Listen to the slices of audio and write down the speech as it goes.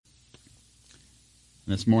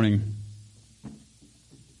This morning,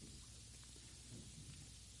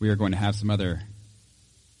 we are going to have some other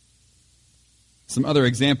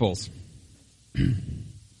examples.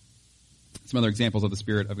 Some other examples of the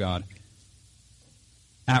Spirit of God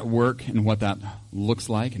at work and what that looks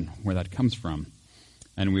like and where that comes from.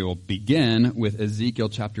 And we will begin with Ezekiel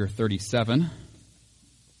chapter 37.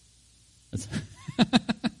 That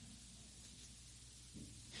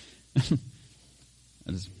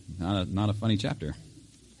is not a funny chapter.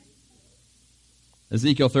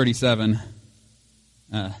 Ezekiel 37.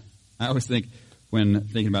 I always think, when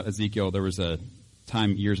thinking about Ezekiel, there was a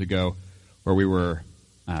time years ago where we were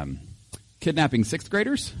kidnapping sixth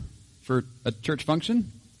graders for a church function.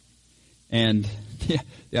 And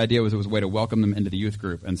the idea was it was a way to welcome them into the youth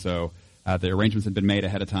group. And so the arrangements had been made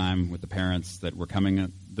ahead of time with the parents that were coming at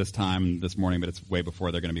this time this morning, but it's way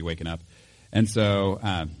before they're going to be waking up. And so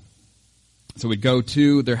we'd go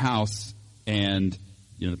to their house, and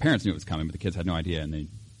the parents knew it was coming, but the kids had no idea. And they'd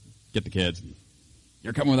get the kids, and,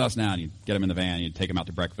 "You're coming with us now." And you'd get them in the van, and you'd take them out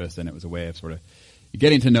to breakfast, and it was a way of sort of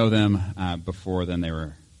getting to know them before then they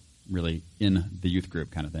were really in the youth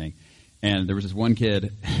group kind of thing. And there was this one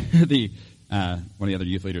kid, one of the other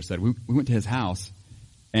youth leaders said, we went to his house,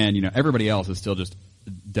 and everybody else is still just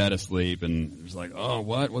dead asleep, and it was like, "Oh,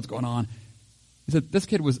 what's going on?" He said this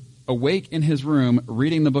kid was awake in his room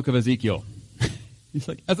reading the book of Ezekiel. He's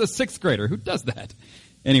like, as a sixth grader, who does that?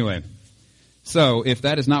 Anyway, so if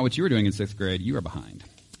that is not what you were doing in sixth grade, you are behind.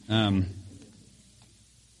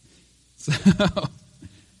 So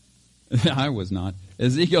I was not.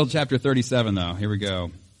 Ezekiel chapter 37, though. Here we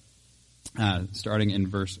go. Starting in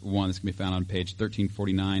verse 1. This can be found on page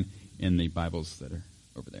 1349 in the Bibles that are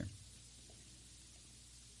over there.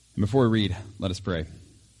 And before we read, let us pray.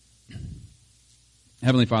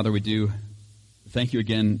 Heavenly Father, we do thank you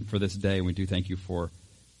again for this day, and we do thank you for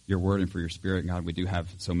your word and for your Spirit. God, we do have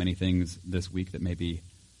so many things this week that may be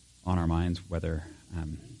on our minds, whether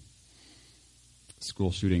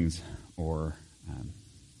school shootings or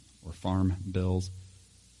farm bills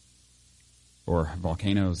or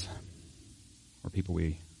volcanoes or people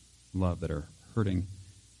we love that are hurting,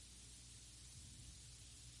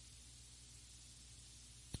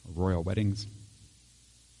 or royal weddings,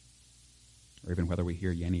 or even whether we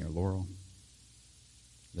hear Yanni or Laurel.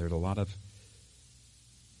 There's a lot of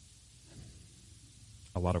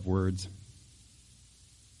words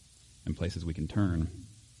and places we can turn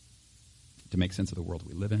to make sense of the world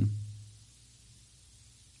we live in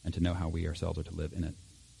and to know how we ourselves are to live in it.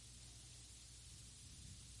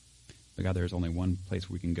 But God, there is only one place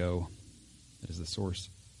we can go that is the source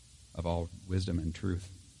of all wisdom and truth,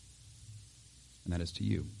 and that is to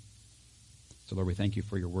you. So, Lord, we thank you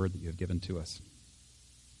for your word that you have given to us,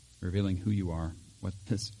 revealing who you are, what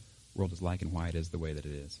this world is like, and why it is the way that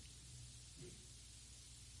it is.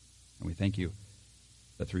 And we thank you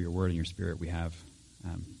that through your word and your Spirit we have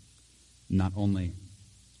not only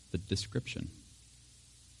the description,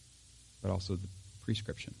 but also the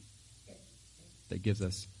prescription that gives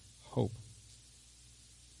us hope.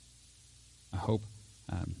 A hope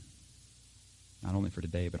not only for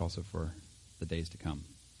today, but also for the days to come.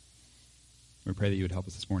 We pray that you would help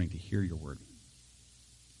us this morning to hear your word,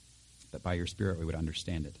 that by your Spirit we would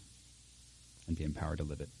understand it and be empowered to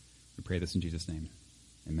live it. We pray this in Jesus' name.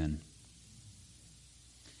 Amen.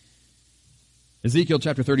 Ezekiel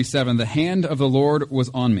chapter 37, the hand of the Lord was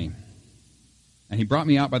on me, and he brought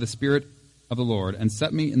me out by the Spirit of the Lord and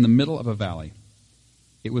set me in the middle of a valley.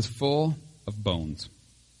 It was full of bones.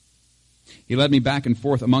 He led me back and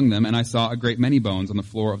forth among them, and I saw a great many bones on the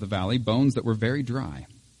floor of the valley, bones that were very dry.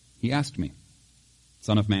 He asked me,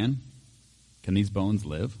 "Son of man, can these bones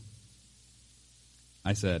live?"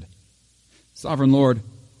 I said, "Sovereign Lord,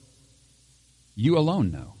 you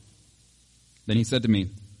alone know." Then he said to me,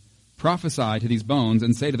 "Prophesy to these bones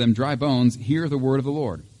and say to them, 'Dry bones, hear the word of the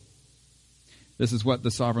Lord.' This is what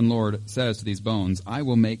the sovereign Lord says to these bones. I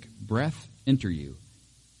will make breath enter you,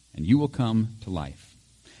 and you will come to life.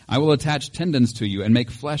 I will attach tendons to you and make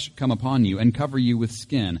flesh come upon you and cover you with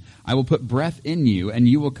skin. I will put breath in you, and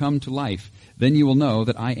you will come to life. Then you will know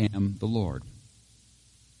that I am the Lord."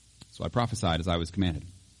 So I prophesied as I was commanded.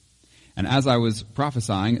 And as I was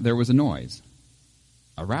prophesying, there was a noise,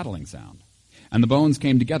 a rattling sound. And the bones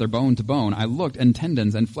came together, bone to bone. I looked, and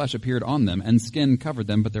tendons and flesh appeared on them, and skin covered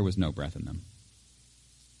them, but there was no breath in them.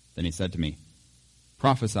 Then he said to me,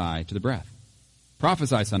 "Prophesy to the breath.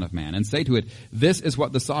 Prophesy, son of man, and say to it, 'This is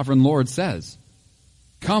what the sovereign Lord says.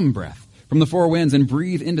 Come, breath, from the four winds, and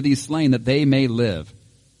breathe into these slain, that they may live.'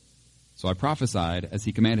 So I prophesied as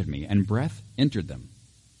he commanded me, and breath entered them.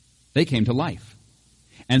 They came to life,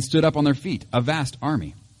 and stood up on their feet, a vast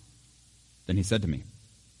army. Then he said to me,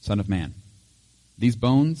 Son of man, these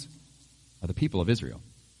bones are the people of Israel.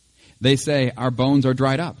 They say, our bones are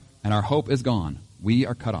dried up, and our hope is gone. We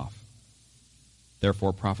are cut off.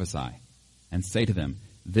 Therefore prophesy, and say to them,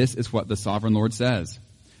 this is what the sovereign Lord says.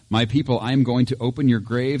 My people, I am going to open your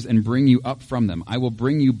graves and bring you up from them. I will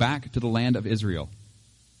bring you back to the land of Israel.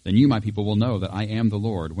 Then you, my people, will know that I am the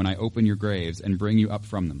Lord when I open your graves and bring you up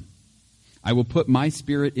from them. I will put my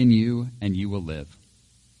spirit in you, and you will live.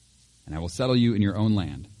 And I will settle you in your own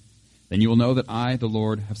land. Then you will know that I, the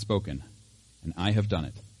Lord, have spoken, and I have done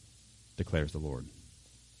it, declares the Lord.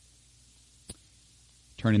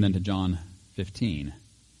 Turning then to John 15,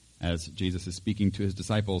 as Jesus is speaking to his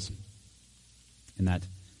disciples in that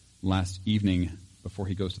last evening before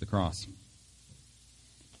he goes to the cross.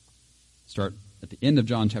 Start at the end of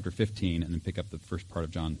John chapter 15 and then pick up the first part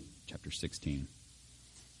of John chapter 16.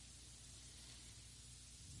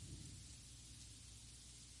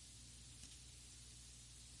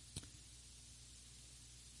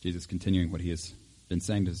 Jesus continuing what he has been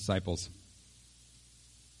saying to his disciples.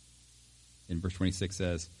 In verse 26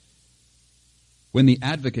 says, when the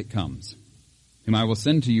advocate comes, whom I will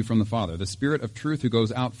send to you from the Father, the Spirit of truth who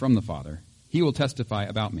goes out from the Father, he will testify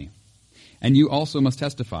about me. And you also must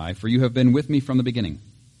testify, for you have been with me from the beginning.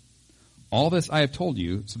 All this I have told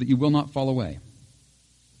you so that you will not fall away.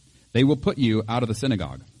 They will put you out of the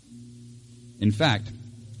synagogue. In fact,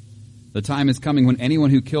 the time is coming when anyone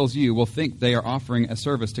who kills you will think they are offering a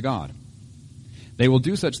service to God. They will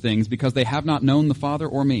do such things because they have not known the Father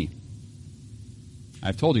or me. I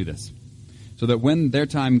have told you this, so that when their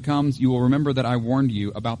time comes, you will remember that I warned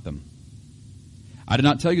you about them. I did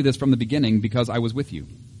not tell you this from the beginning because I was with you.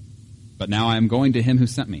 But now I am going to him who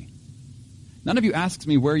sent me. None of you asks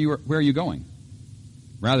me, where are you going?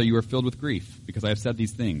 Rather, you are filled with grief because I have said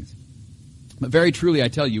these things. But very truly I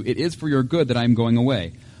tell you, it is for your good that I am going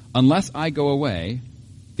away. Unless I go away,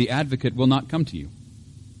 the advocate will not come to you.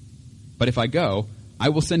 But if I go, I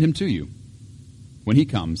will send him to you. When he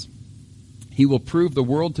comes, he will prove the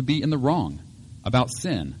world to be in the wrong about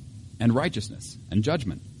sin and righteousness and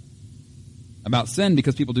judgment. About sin,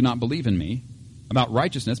 because people do not believe in me. About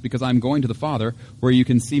righteousness, because I am going to the Father, where you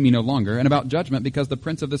can see me no longer. And about judgment, because the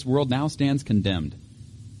prince of this world now stands condemned.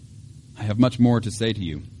 I have much more to say to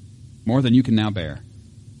you, more than you can now bear.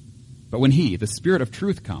 But when he, the Spirit of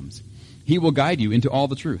truth, comes, he will guide you into all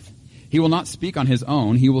the truth. He will not speak on his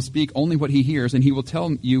own. He will speak only what he hears, and he will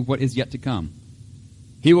tell you what is yet to come.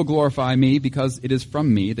 He will glorify me, because it is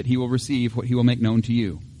from me that he will receive what he will make known to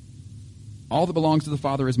you. All that belongs to the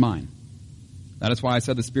Father is mine. That is why I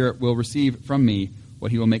said the Spirit will receive from me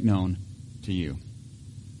what he will make known to you.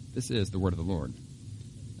 This is the word of the Lord.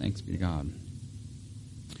 Thanks be to God.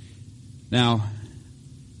 Now,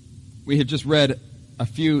 we have just read a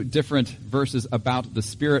few different verses about the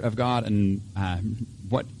Spirit of God and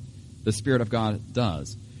what the Spirit of God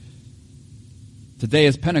does. Today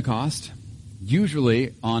is Pentecost.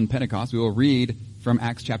 Usually on Pentecost we will read from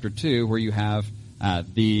Acts chapter 2 where you have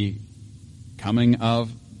the coming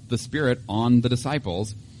of the Spirit on the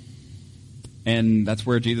disciples. And that's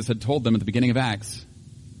where Jesus had told them at the beginning of Acts,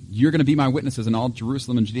 you're going to be my witnesses in all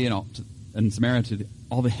Jerusalem and Judea and Samaria to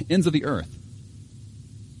all the ends of the earth.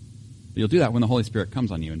 But you'll do that when the Holy Spirit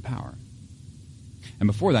comes on you in power. And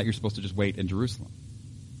before that, you're supposed to just wait in Jerusalem.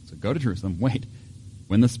 So go to Jerusalem, wait.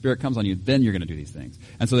 When the Spirit comes on you, then you're going to do these things.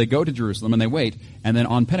 And so they go to Jerusalem and they wait. And then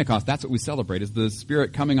on Pentecost, that's what we celebrate, is the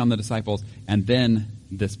Spirit coming on the disciples. And then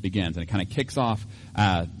this begins. And it kind of kicks off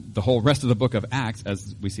the whole rest of the book of Acts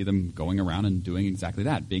as we see them going around and doing exactly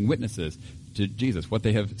that, being witnesses to Jesus, what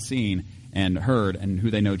they have seen and heard and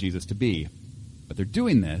who they know Jesus to be. But they're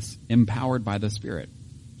doing this empowered by the Spirit.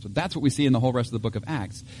 So that's what we see in the whole rest of the book of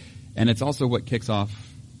Acts. And it's also what kicks off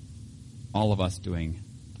all of us doing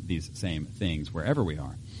these same things wherever we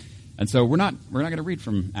are. And so we're not going to read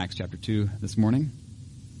from Acts chapter 2 this morning.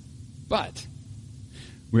 But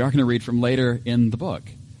we are going to read from later in the book.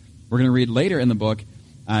 We're going to read later in the book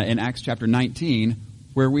in Acts chapter 19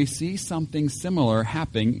 where we see something similar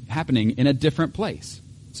happening in a different place.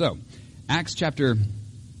 So, Acts chapter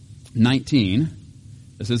 19,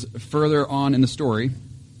 this is further on in the story.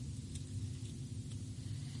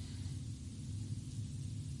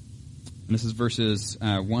 And this is verses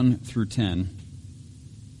 1 through 10.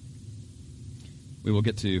 We will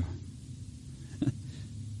get to the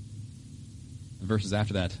verses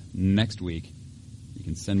after that next week. You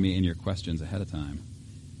can send me in your questions ahead of time.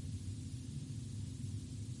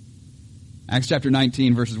 Acts chapter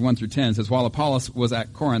 19, verses 1 through 10 says, while Apollos was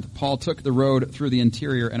at Corinth, Paul took the road through the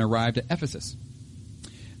interior and arrived at Ephesus.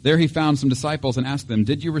 There he found some disciples and asked them,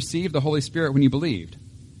 did you receive the Holy Spirit when you believed?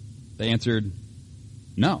 They answered,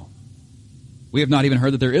 no. We have not even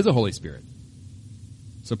heard that there is a Holy Spirit."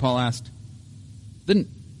 So Paul asked, "Then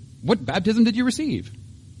what baptism did you receive?"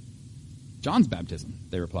 "John's baptism,"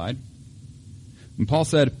 they replied. And Paul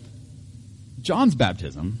said, "John's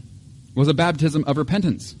baptism was a baptism of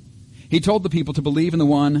repentance. He told the people to believe in the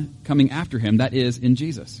one coming after him, that is, in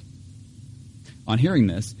Jesus." On hearing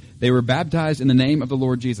this, they were baptized in the name of the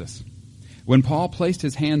Lord Jesus. When Paul placed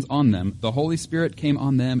his hands on them, the Holy Spirit came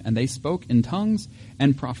on them, and they spoke in tongues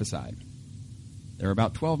and prophesied. There were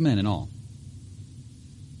about 12 men in all.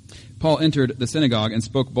 Paul entered the synagogue and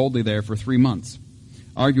spoke boldly there for 3 months,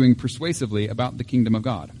 arguing persuasively about the kingdom of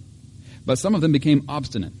God. But some of them became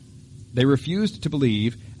obstinate. They refused to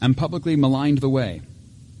believe and publicly maligned the way.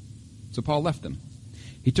 So Paul left them.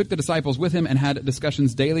 He took the disciples with him and had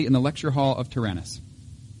discussions daily in the lecture hall of Tyrannus.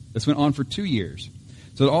 This went on for 2 years,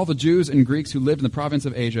 so that all the Jews and Greeks who lived in the province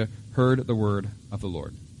of Asia heard the word of the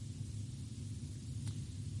Lord.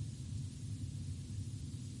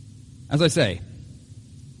 As I say,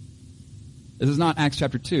 this is not Acts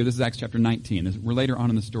chapter 2, this is Acts chapter 19. We're later on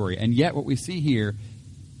in the story. And yet what we see here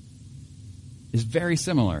is very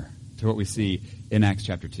similar to what we see in Acts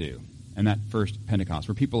chapter 2 and that first Pentecost,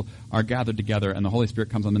 where people are gathered together and the Holy Spirit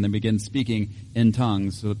comes on them and they begin speaking in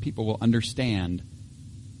tongues so that people will understand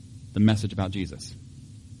the message about Jesus,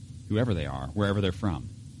 whoever they are, wherever they're from.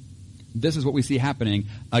 This is what we see happening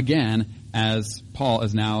again as Paul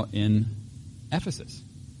is now in Ephesus,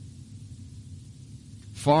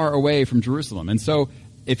 far away from Jerusalem. And so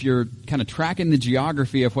if you're kind of tracking the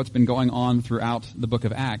geography of what's been going on throughout the book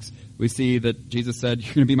of Acts, we see that Jesus said,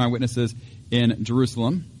 "You're going to be my witnesses in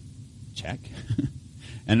Jerusalem," check, "and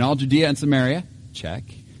in all Judea and Samaria," check,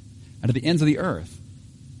 "and to the ends of the earth."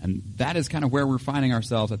 And that is kind of where we're finding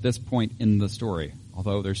ourselves at this point in the story,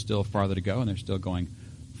 although there's still farther to go and they're still going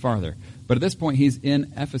farther. But at this point, he's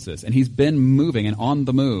in Ephesus, and he's been moving and on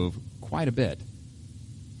the move quite a bit.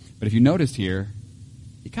 But if you noticed here,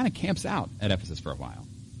 he kind of camps out at Ephesus for a while.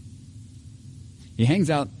 He hangs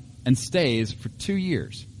out and stays for 2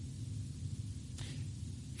 years.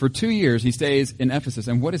 For 2 years, he stays in Ephesus.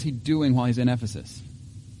 And what is he doing while he's in Ephesus?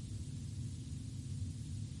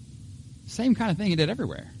 Same kind of thing he did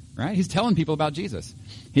everywhere, right? He's telling people about Jesus.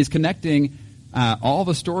 He's connecting all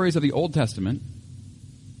the stories of the Old Testament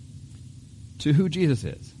to who Jesus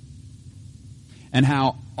is, and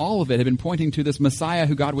how all of it had been pointing to this Messiah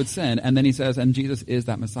who God would send, and then he says, and Jesus is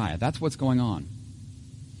that Messiah. That's what's going on.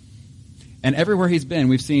 And everywhere he's been,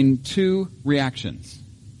 we've seen 2 reactions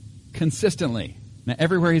consistently. Now,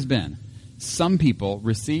 everywhere he's been, some people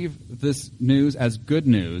receive this news as good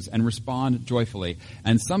news and respond joyfully,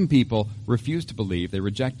 and some people refuse to believe, they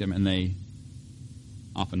reject him, and they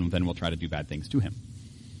often then will try to do bad things to him.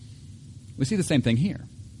 We see the same thing here,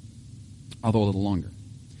 although a little longer.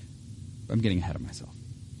 But I'm getting ahead of myself.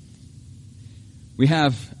 We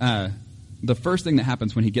have the first thing that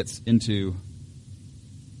happens when he gets into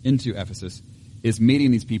Ephesus is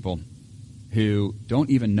meeting these people who don't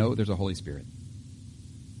even know there's a Holy Spirit.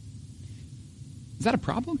 Is that a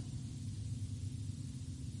problem?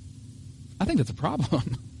 I think that's a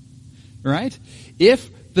problem, right? If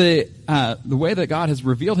the way that God has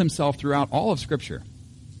revealed himself throughout all of Scripture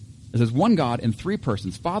is as one God in 3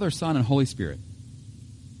 persons, Father, Son, and Holy Spirit,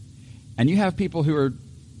 and you have people who are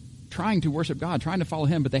trying to worship God, trying to follow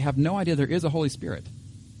him, but they have no idea there is a Holy Spirit,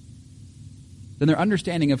 then their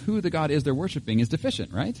understanding of who the God is they're worshiping is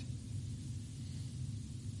deficient, right?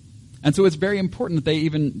 And so it's very important that they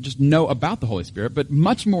even just know about the Holy Spirit, but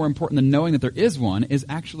much more important than knowing that there is one is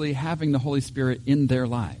actually having the Holy Spirit in their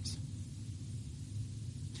lives,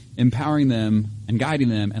 empowering them and guiding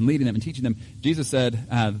them and leading them and teaching them. Jesus said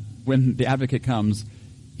when the Advocate comes,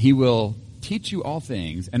 he will teach you all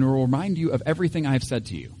things and will remind you of everything I have said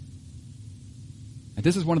to you. And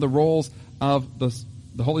this is one of the roles of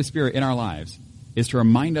the Holy Spirit in our lives, is to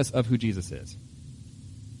remind us of who Jesus is.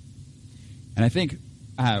 And I think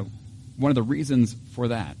one of the reasons for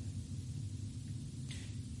that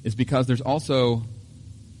is because there's also,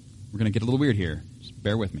 we're going to get a little weird here, just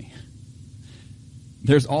bear with me.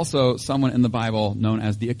 There's also someone in the Bible known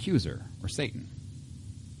as the accuser, or Satan.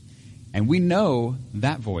 And we know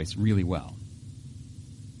that voice really well.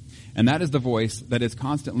 And that is the voice that is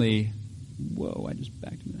constantly, I just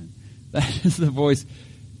backed into that. That is the voice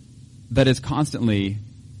that is constantly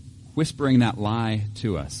whispering that lie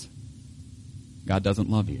to us. God doesn't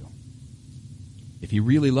love you. If he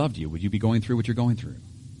really loved you, would you be going through what you're going through?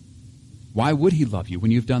 Why would he love you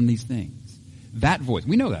when you've done these things? That voice,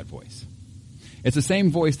 we know that voice. It's the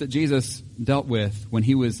same voice that Jesus dealt with when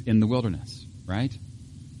he was in the wilderness, right?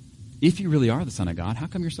 If you really are the Son of God, how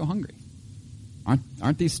come you're so hungry?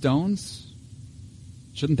 Aren't these stones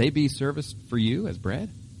Shouldn't they be serviced for you as bread?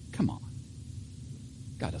 Come on.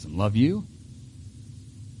 God doesn't love you.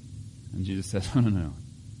 And Jesus says, no.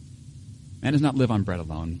 Man does not live on bread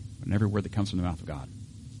alone, but on every word that comes from the mouth of God.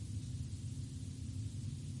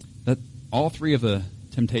 That all three of the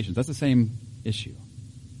temptations, that's the same issue.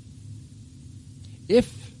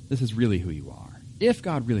 If this is really who you are, if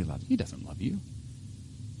God really loves you, he doesn't love you.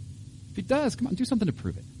 If he does, come on, do something to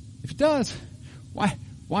prove it. If he does,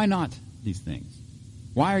 why not these things?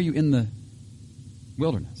 Why are you in the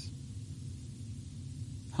wilderness,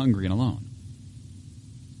 hungry and alone?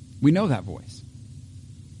 We know that voice.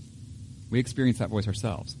 We experience that voice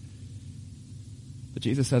ourselves. But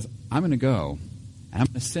Jesus says, I'm going to go, and I'm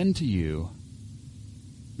going to send to you,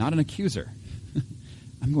 not an accuser.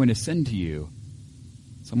 I'm going to send to you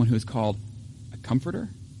someone who is called a comforter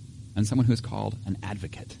and someone who is called an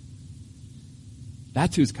advocate.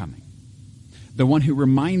 That's who's coming. The one who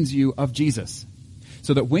reminds you of Jesus.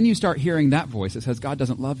 So that when you start hearing that voice that says God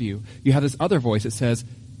doesn't love you, you have this other voice that says,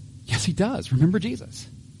 yes, he does. Remember Jesus.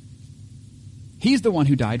 He's the one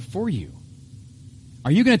who died for you.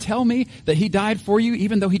 Are you going to tell me that he died for you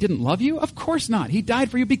even though he didn't love you? Of course not. He died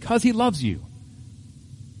for you because he loves you.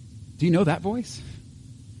 Do you know that voice?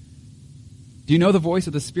 Do you know the voice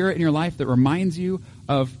of the Spirit in your life that reminds you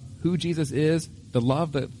of who Jesus is, the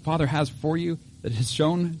love that Father has for you, that is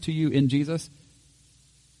shown to you in Jesus,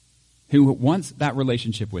 who wants that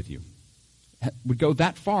relationship with you, would go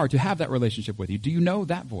that far to have that relationship with you? Do you know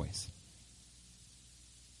that voice?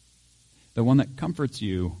 The one that comforts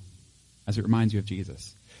you as it reminds you of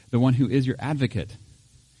Jesus. The one who is your advocate,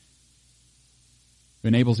 who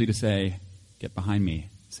enables you to say, get behind me,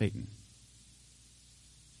 Satan,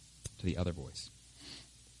 to the other voice.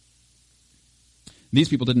 These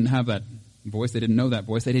people didn't have that voice. They didn't know that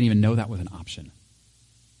voice. They didn't even know that was an option.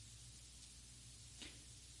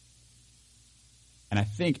 And I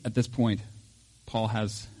think at this point, Paul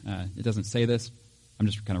has, it doesn't say this, I'm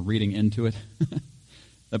just kind of reading into it,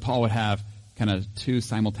 that Paul would have kind of two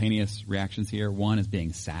simultaneous reactions here. One is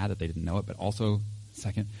being sad that they didn't know it, but also,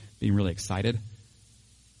 second, being really excited,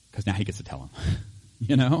 because now he gets to tell them,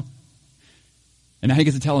 you know? And now he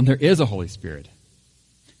gets to tell them there is a Holy Spirit.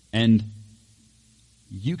 And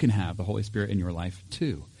you can have the Holy Spirit in your life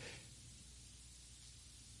too.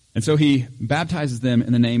 And so he baptizes them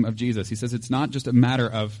in the name of Jesus. He says it's not just a matter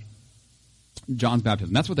of John's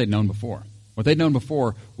baptism. That's what they'd known before. What they'd known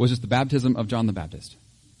before was just the baptism of John the Baptist.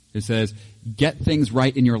 It says, get things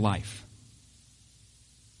right in your life.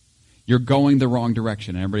 You're going the wrong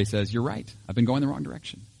direction. And everybody says, you're right. I've been going the wrong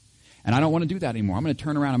direction. And I don't want to do that anymore. I'm going to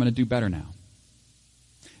turn around. I'm going to do better now.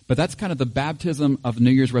 But that's kind of the baptism of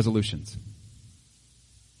New Year's resolutions.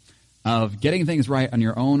 Of getting things right on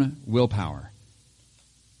your own willpower.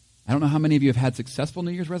 I don't know how many of you have had successful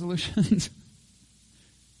New Year's resolutions.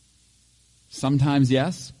 Sometimes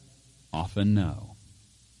yes, often no.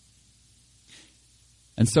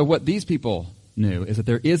 And so what these people knew is that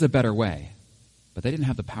there is a better way, but they didn't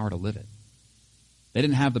have the power to live it. They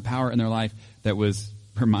didn't have the power in their life that was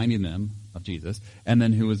reminding them of Jesus, and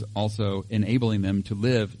then who was also enabling them to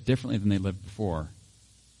live differently than they lived before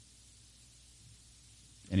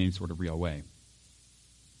in any sort of real way.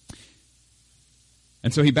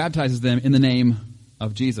 And so he baptizes them in the name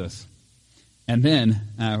of Jesus. And then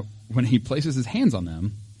when he places his hands on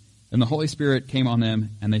them, then the Holy Spirit came on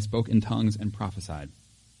them, and they spoke in tongues and prophesied.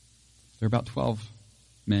 There are about 12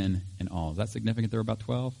 men in all. Is that significant there are about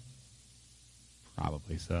 12?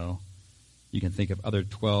 Probably so. You can think of other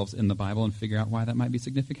 12s in the Bible and figure out why that might be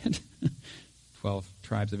significant. 12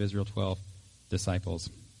 tribes of Israel, 12 disciples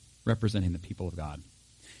representing the people of God.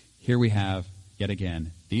 Here we have, yet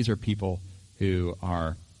again, these are people who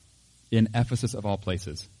are in Ephesus of all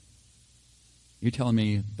places. You're telling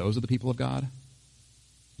me those are the people of God?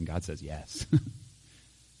 And God says, yes.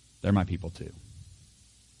 They're my people too.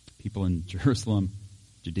 People in Jerusalem,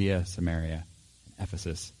 Judea, Samaria,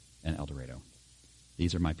 Ephesus, and El Dorado.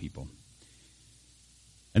 These are my people.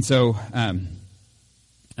 And so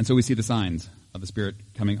we see the signs of the Spirit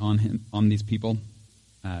coming on these people.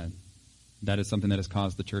 That is something that has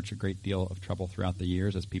caused the church a great deal of trouble throughout the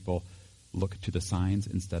years as people look to the signs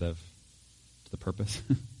instead of to the purpose.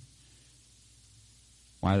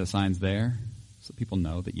 Why are the signs there? So people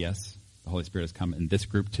know that, yes, the Holy Spirit has come in this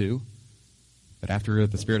group too. But after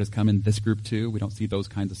the Spirit has come in this group too, we don't see those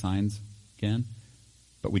kinds of signs again.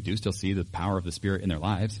 But we do still see the power of the Spirit in their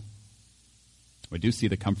lives. We do see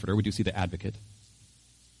the Comforter. We do see the Advocate.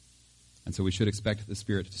 And so we should expect the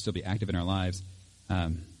Spirit to still be active in our lives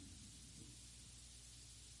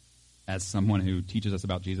as someone who teaches us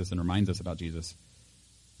about Jesus and reminds us about Jesus,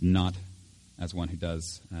 not as one who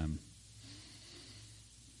does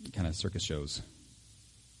kind of circus shows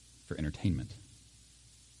for entertainment.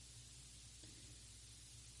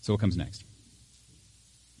 So what comes next?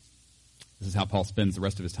 This is how Paul spends the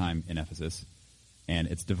rest of his time in Ephesus. And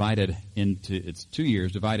it's 2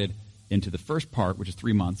 years divided into the first part, which is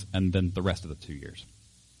 3 months, and then the rest of the 2 years.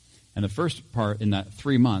 And the first part, in that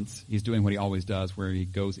 3 months, he's doing what he always does, where he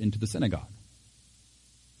goes into the synagogue.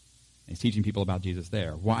 He's teaching people about Jesus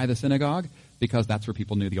there. Why the synagogue? Because that's where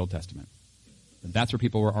people knew the Old Testament. And that's where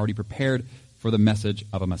people were already prepared for the message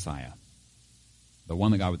of a Messiah, the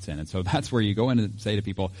one that God would send. And so that's where you go in and say to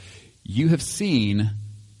people, you have seen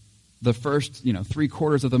the first,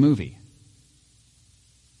 3/4 of the movie.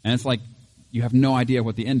 And it's like you have no idea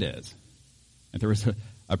what the end is. If there was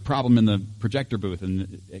a problem in the projector booth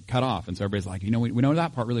and it cut off, and so everybody's like, we know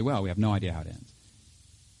that part really well. We have no idea how it ends.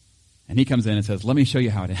 And he comes in and says, let me show you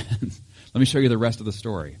how it ends. Let me show you the rest of the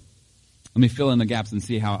story. Let me fill in the gaps and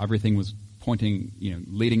see how everything was pointing,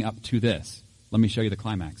 leading up to this. Let me show you the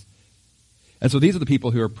climax. And so these are the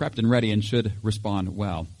people who are prepped and ready and should respond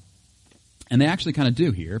well. And they actually kind of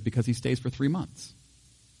do here, because he stays for 3 months.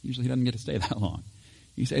 Usually he doesn't get to stay that long.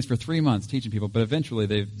 He stays for 3 months teaching people, but eventually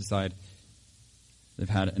they decide they've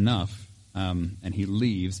had enough, and he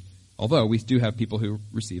leaves. Although we do have people who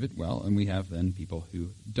receive it well, and we have then people who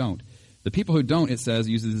don't. The people who don't, it says,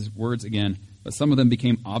 uses these words again, but some of them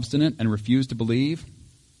became obstinate and refused to believe.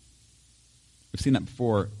 We've seen that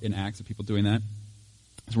before in Acts of people doing that.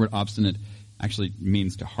 This word obstinate actually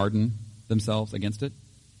means to harden themselves against it.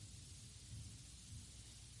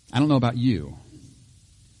 I don't know about you,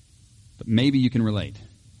 but maybe you can relate.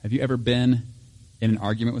 Have you ever been in an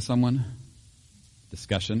argument with someone,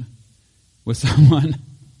 discussion with someone,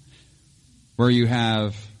 where you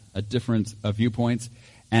have a difference of viewpoints,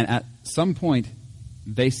 and at some point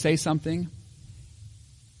they say something,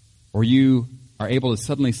 or you are able to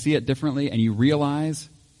suddenly see it differently, and you realize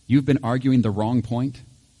you've been arguing the wrong point?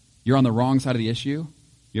 You're on the wrong side of the issue?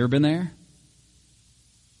 You ever been there?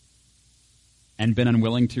 And been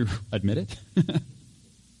unwilling to admit it?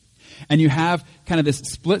 And you have kind of this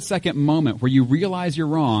split-second moment where you realize you're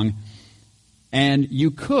wrong, and you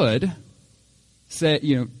could say,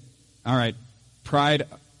 all right, pride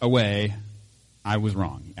away, I was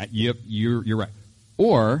wrong. Yep, you're right.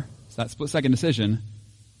 Or, it's that split-second decision,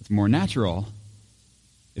 it's more natural,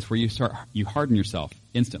 is where you harden yourself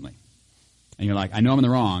instantly. And you're like, I know I'm in the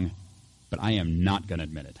wrong, but I am not going to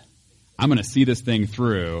admit it. I'm going to see this thing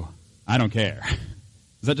through. I don't care.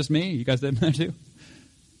 Is that just me? You guys did that too?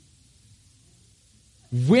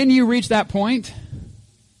 When you reach that point,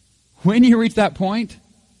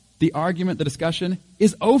 the argument, the discussion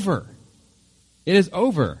is over. It is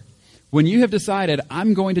over. When you have decided,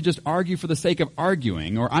 I'm going to just argue for the sake of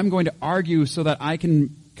arguing, or I'm going to argue so that I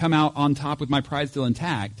can come out on top with my pride still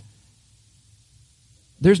intact,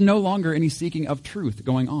 there's no longer any seeking of truth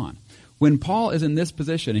going on. When Paul is in this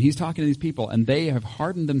position and he's talking to these people and they have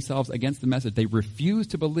hardened themselves against the message, they refuse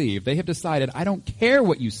to believe, they have decided, I don't care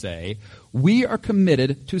what you say, we are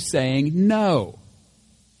committed to saying no.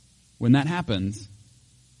 When that happens,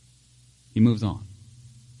 he moves on.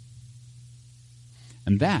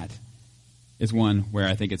 And that is one where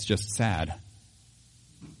I think it's just sad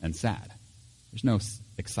and sad. There's no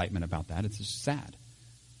excitement about that. It's just sad.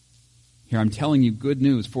 Here I'm telling you good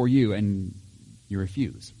news for you, and you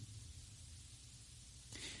refuse.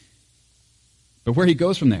 But where he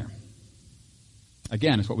goes from there,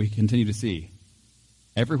 again, is what we continue to see.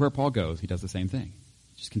 Everywhere Paul goes, he does the same thing.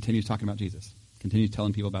 He just continues talking about Jesus, continues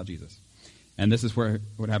telling people about Jesus. And this is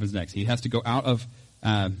what happens next. He has to go out of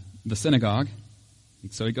the synagogue,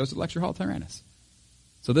 so he goes to the lecture hall of Tyrannus.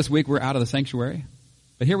 So this week we're out of the sanctuary,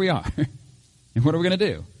 but here we are. And what are we going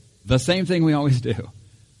to do? The same thing we always do.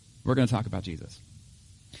 We're going to talk about Jesus.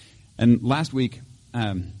 And last week,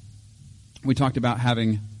 we talked about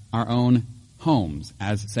having our own homes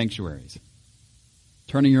as sanctuaries.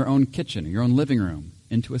 Turning your own kitchen, your own living room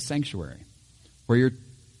into a sanctuary where you're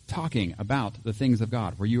talking about the things of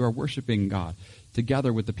God, where you are worshiping God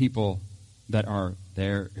together with the people that are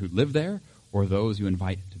there, who live there, or those you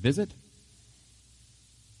invite to visit.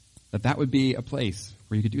 That would be a place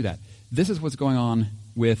where you could do that. This is what's going on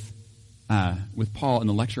with Paul in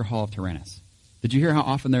the lecture hall of Tyrannus. Did you hear how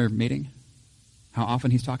often they're meeting? How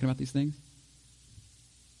often he's talking about these things?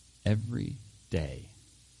 Every day.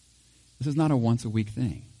 This is not a once-a-week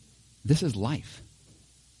thing. This is life.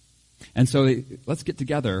 And so let's get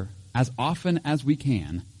together as often as we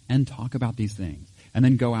can and talk about these things, and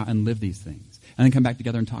then go out and live these things, and then come back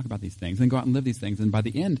together and talk about these things, and then go out and live these things. And by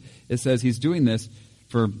the end, it says he's doing this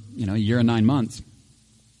for a year and 9 months.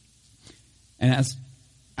 And as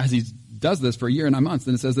as he does this for a year and 9 months,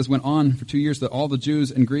 then it says this went on for 2 years, that all the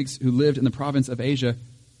Jews and Greeks who lived in the province of Asia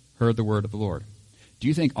heard the word of the Lord. Do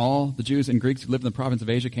you think all the Jews and Greeks who lived in the province of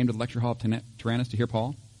Asia came to the lecture hall of Tyrannus to hear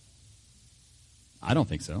Paul? I don't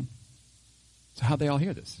think so. So how'd they all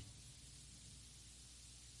hear this?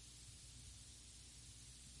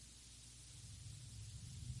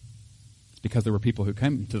 It's because there were people who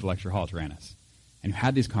came to the lecture hall of Tyrannus and who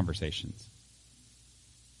had these conversations.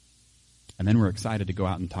 And then were excited to go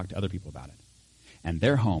out and talk to other people about it. And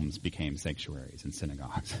their homes became sanctuaries and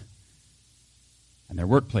synagogues. And their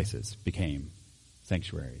workplaces became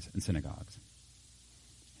sanctuaries and synagogues.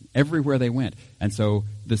 And everywhere they went. And so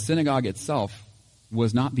the synagogue itself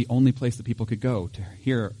was not the only place that people could go to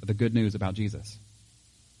hear the good news about Jesus.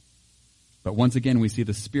 But once again, we see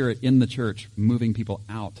the Spirit in the church moving people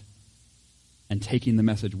out and taking the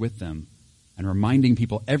message with them and reminding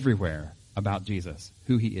people everywhere about Jesus,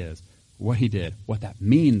 who he is, what he did, what that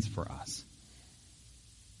means for us.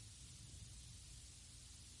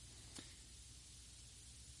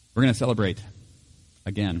 We're going to celebrate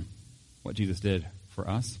again what Jesus did for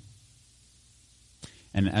us.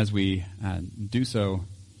 And as we do so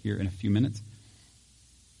here in a few minutes,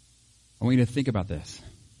 I want you to think about this,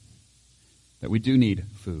 that we do need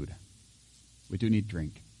food. We do need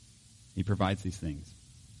drink. He provides these things.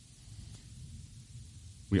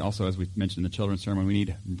 We also, as we mentioned in the children's sermon, we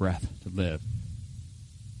need breath to live.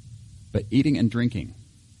 But eating and drinking,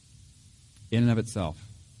 in and of itself,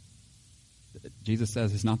 Jesus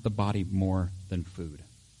says, is not the body more than food,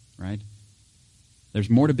 right? There's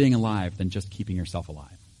more to being alive than just keeping yourself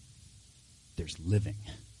alive. There's living.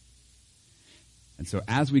 And so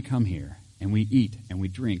as we come here and we eat and we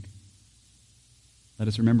drink, let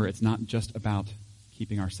us remember it's not just about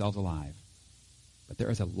keeping ourselves alive, but there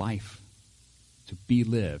is a life to be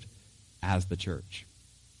lived as the church.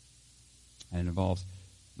 And it involves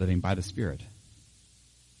living by the Spirit,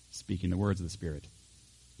 speaking the words of the Spirit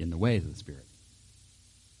in the ways of the Spirit,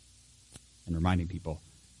 and reminding people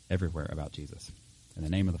everywhere about Jesus. In the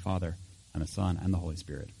name of the Father, and the Son, and the Holy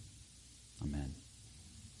Spirit. Amen.